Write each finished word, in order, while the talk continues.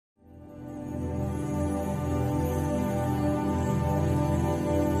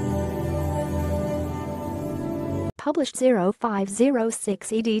published 0506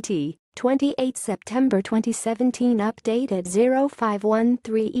 EDT, 28 September 2017 updated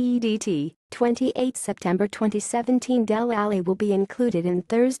 0513 EDT, 28 September 2017 Dele Alli will be included in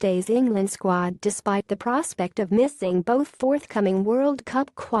Thursday's England squad despite the prospect of missing both forthcoming World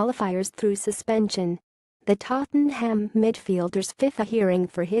Cup qualifiers through suspension. The Tottenham midfielder's FIFA hearing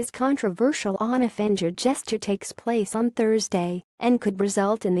for his controversial onefingered gesture takes place on Thursday and could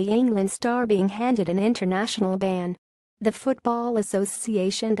result in the England star being handed an international ban. The Football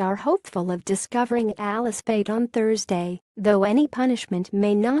Association are hopeful of discovering Alli's fate on Thursday, though any punishment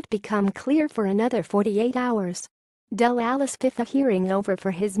may not become clear for another 48 hours. Dele Alli's FIFA hearing over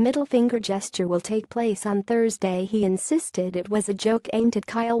for his middle finger gesture will take place on Thursday. He insisted it was a joke aimed at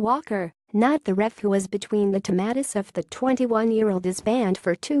Kyle Walker, not the ref, who was between the teammatesIf. The 21-year-old is banned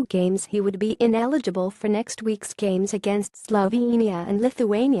for 2 games. He would be ineligible for next week's games against Slovenia and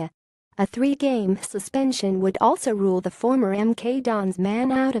Lithuania. A 3-game suspension would also rule the former MK Dons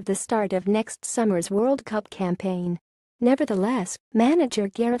man out of the start of next summer's World Cup campaign. Nevertheless, manager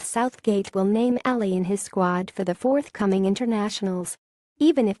Gareth Southgate will name Alli in his squad for the forthcoming internationals.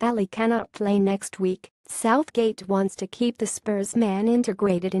 Even if Alli cannot play next week, Southgate wants to keep the Spurs man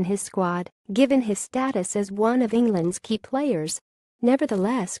integrated in his squad, given his status as one of England's key players.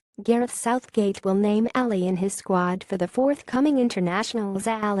 Nevertheless, Gareth Southgate will name Alli in his squad for the forthcoming internationals.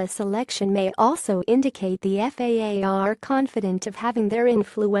 Alli's selection may also indicate the FAA are confident of having their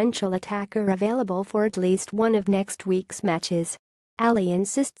influential attacker available for at least one of next week's matches. Alli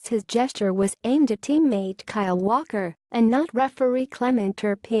insists his gesture was aimed at teammate Kyle Walker and not referee Clement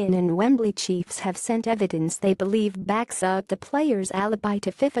Turpin, and Wembley Chiefs have sent evidence they believe backs up the player's alibi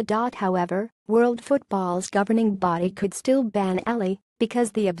to FIFA. However, World Football's governing body could still ban Alli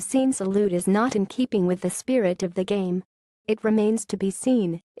because the obscene salute is not in keeping with the spirit of the game. It remains to be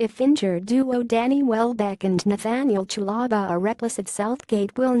seen if injured duo Danny Welbeck and Nathaniel Chalobah are reckless. If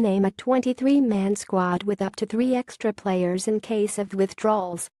Southgate will name a 23-man squad with up to 3 extra players in case of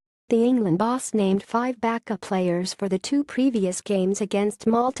withdrawals. The England boss named 5 backup players for the 2 previous games against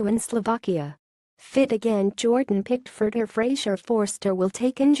Malta and Slovakia. Fit again, Jordan Pickford or Fraser Forster will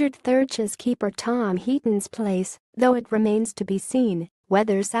take injured Thurches keeper Tom Heaton's place, though it remains to be seen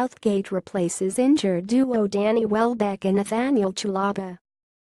whether Southgate replaces injured duo Danny Welbeck and Nathaniel Chalobah.